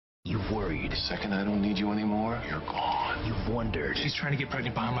You've worried. The second I don't need you anymore, you're gone. You've wondered. She's trying to get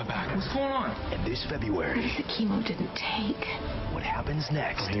pregnant behind my back. What's going on? And this February, What if the chemo didn't take? what happens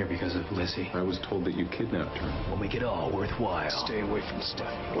next I'm here because of Lizzie. I was told that you kidnapped her. will make it all worthwhile. Stay away from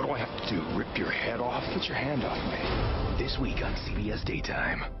Steph. What do I have to do? Rip your head off? Get your hand off me. This week on CBS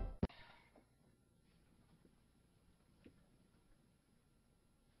Daytime.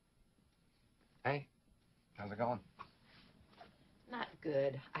 Hey, how's it going? Not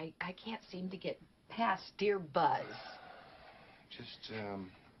good. I can't seem to get past Dear Buzz. Just,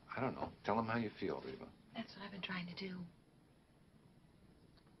 I don't know. Tell him how you feel, Reva. That's what I've been trying to do.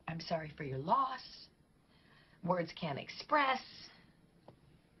 I'm sorry for your loss. Words can't express.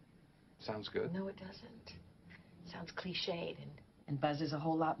 Sounds good. No, it doesn't. Sounds cliched, and Buzz is a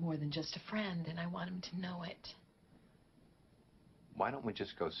whole lot more than just a friend, and I want him to know it. Why don't we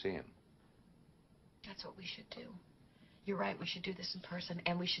just go see him? That's what we should do. You're right, we should do this in person,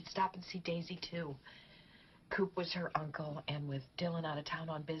 and we should stop and see Daisy, too. Coop was her uncle, and with Dylan out of town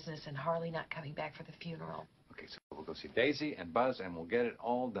on business and Harley not coming back for the funeral. Okay, so we'll go see Daisy and Buzz, and we'll get it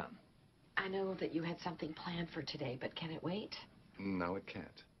all done. I know that you had something planned for today, but can it wait? No, it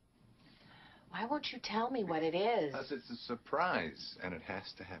can't. Why won't you tell me what it is? Because it's a surprise, and it has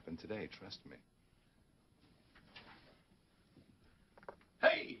to happen today, trust me.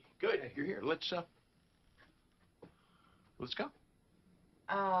 Hey, good. You're here. Let's go.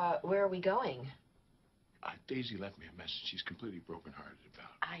 Where are we going? Daisy left me a message. She's completely brokenhearted about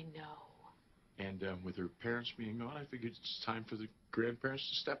it. I know. And with her parents being gone, I figured it's time for the grandparents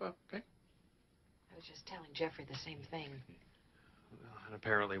to step up, okay? I was just telling Jeffrey the same thing. Well, and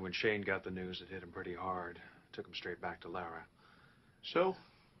apparently when Shane got the news, it hit him pretty hard. Took him straight back to Lara. So,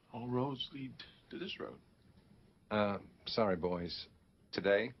 all roads lead to this road. Sorry, boys.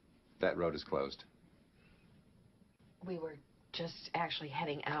 Today, that road is closed. We were just actually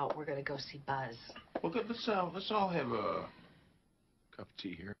heading out. We're going to go see Buzz. Well, good. Let's all have a cup of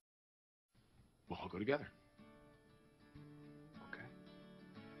tea here. We'll all go together. Okay.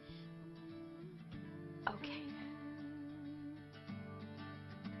 Okay.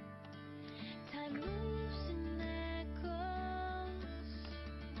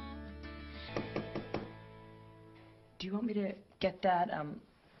 Do you want me to get that,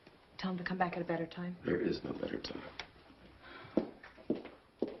 tell him to come back at a better time? There is no better time.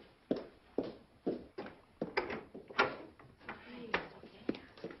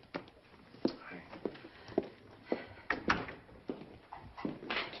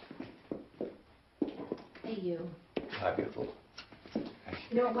 Hey, you. Hi, beautiful.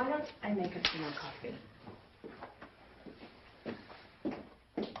 You know what, why don't I make us some more coffee?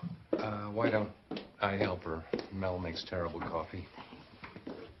 Why don't I help her? Mel makes terrible coffee.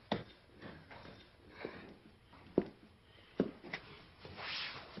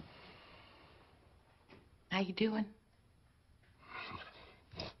 How you doing?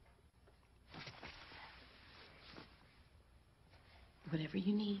 Whatever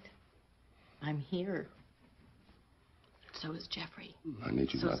you need. I'm here. So is Jeffrey. I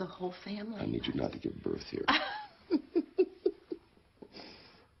need you so not. is the whole family. I need you not to give birth here.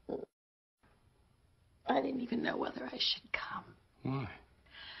 I didn't even know whether I should come. Why?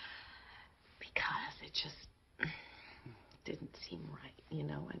 Because it just didn't seem right, you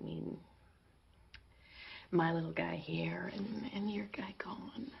know? I mean, my little guy here and your guy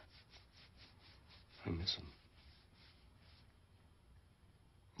gone. I miss him.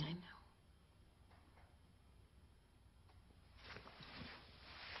 I know.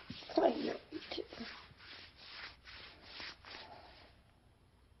 I know you too.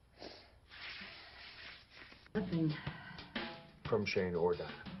 Nothing. From Shane or Dinah.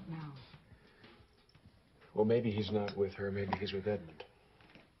 No. Well, maybe he's not with her. Maybe he's with Edmund.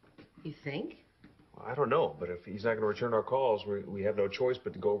 You think? Well, I don't know, but if he's not going to return our calls, we have no choice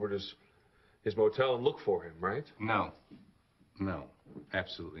but to go over to his motel and look for him, right? No. No,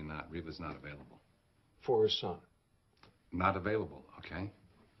 absolutely not. Reva's not available. For his son. Not available, okay?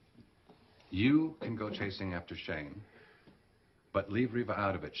 You can go chasing after Shane, but leave Reva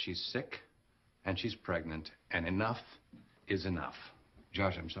out of it. She's sick, and she's pregnant, and enough is enough.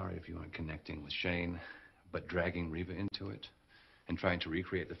 Josh, I'm sorry if you aren't connecting with Shane, but dragging Reva into it and trying to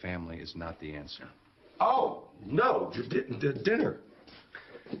recreate the family is not the answer. Oh, no, the dinner.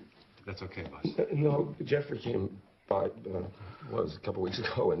 That's okay, Buzz. No, Jeffrey came by, was a couple weeks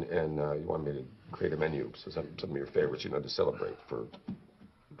ago, and he wanted me to create a menu, so some of your favorites, you know, to celebrate for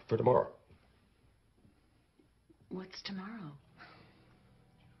tomorrow. What's tomorrow?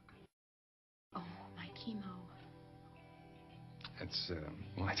 Oh, my chemo. It's,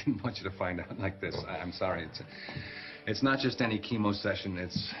 well, I didn't want you to find out like this. I'm sorry. It's not just any chemo session.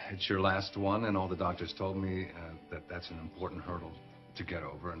 It's your last one, and all the doctors told me that that's an important hurdle to get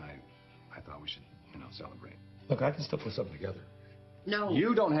over, and I thought we should, celebrate. Look, I can still put something together. No.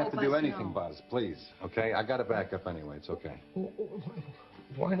 You don't have to do Buzz, anything, no. Buzz, please, okay? I got a backup anyway. It's okay.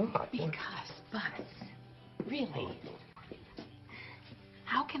 Why not? Because, Buzz, really,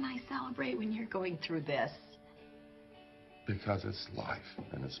 how can I celebrate when you're going through this? Because it's life,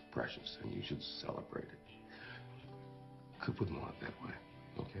 and it's precious, and you should celebrate it. Coop wouldn't want it that way,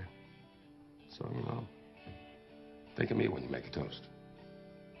 okay? So, think of me when you make a toast.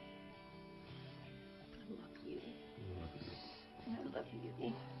 I love you. I love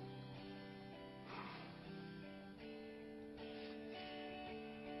you.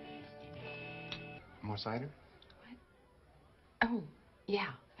 More cider? What? Oh, yeah,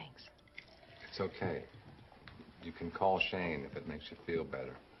 thanks. It's okay. You can call Shane if it makes you feel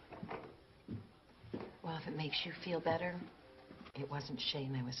better. Well, if it makes you feel better, it wasn't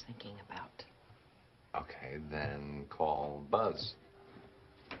Shane I was thinking about. Okay, then call Buzz.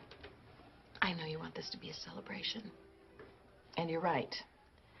 I know you want this to be a celebration. And you're right.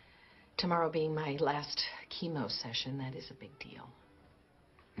 Tomorrow being my last chemo session, that is a big deal.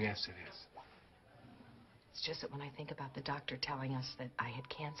 Yes, it is. It's just that when I think about the doctor telling us that I had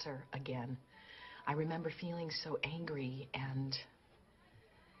cancer again, I remember feeling so angry and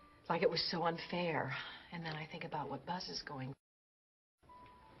like it was so unfair. And then I think about what Buzz is going through.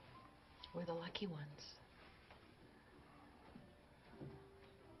 We're the lucky ones.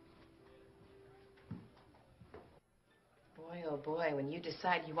 Boy, oh boy, when you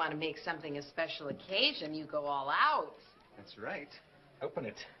decide you want to make something a special occasion, you go all out. That's right. Open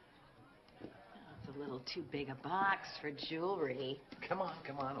it. Oh, it's a little too big a box for jewelry. Come on,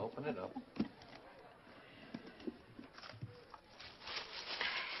 open it up.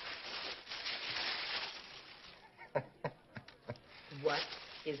 What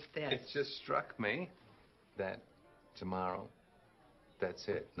is this? It just struck me that tomorrow, that's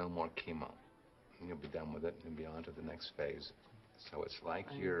it. No more chemo. You'll be done with it and be on to the next phase. So it's like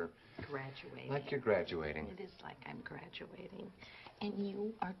you're graduating. Like you're graduating. It is like I'm graduating. And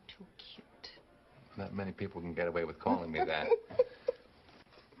you are too cute. Not many people can get away with calling me that.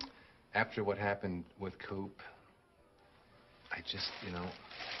 After what happened with Coop, I just,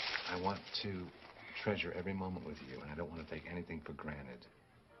 I want to treasure every moment with you, and I don't want to take anything for granted.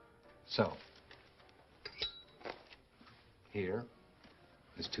 So, here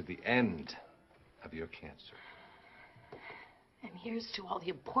is to the end of your cancer. And here's to all the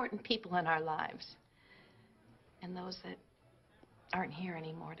important people in our lives. And those that aren't here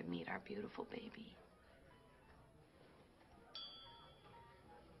anymore to meet our beautiful baby.